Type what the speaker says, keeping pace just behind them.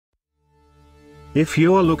If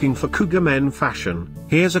you're looking for Kooga men fashion,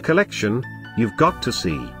 here's a collection you've got to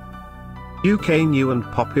see. UK new and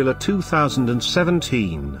popular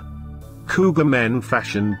 2017 Kooga men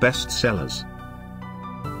fashion bestsellers.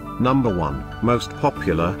 Number 1, most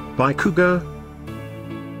popular, by Kooga.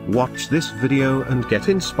 Watch this video and get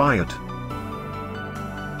inspired.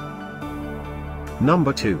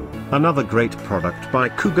 Number 2, another great product by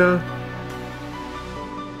Kooga.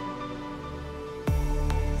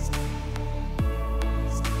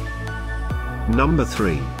 Number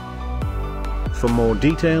 3. For more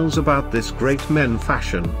details about this great men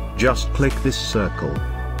fashion, just click this circle.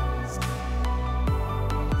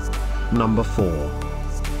 Number 4.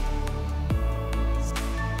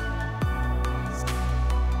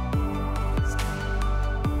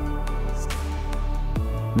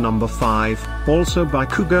 Number 5, also by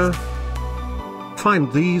Kooga.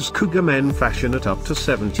 Find these Kooga men fashion at up to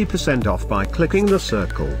 70% off by clicking the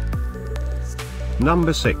circle.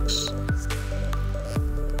 Number 6.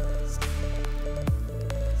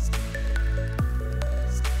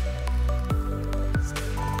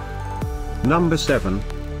 Number 7.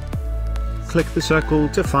 Click the circle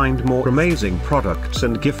to find more amazing products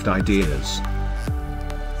and gift ideas.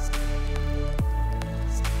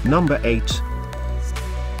 Number 8.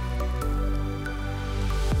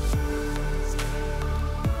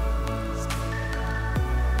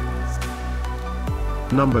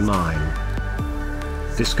 Number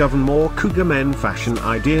 9. Discover more Kooga men fashion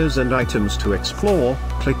ideas and items to explore,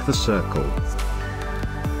 click the circle.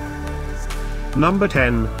 Number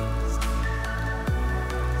 10.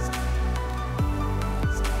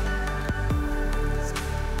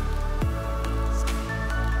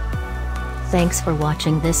 Thanks for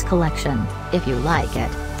watching this collection. If you like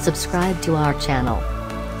it, subscribe to our channel.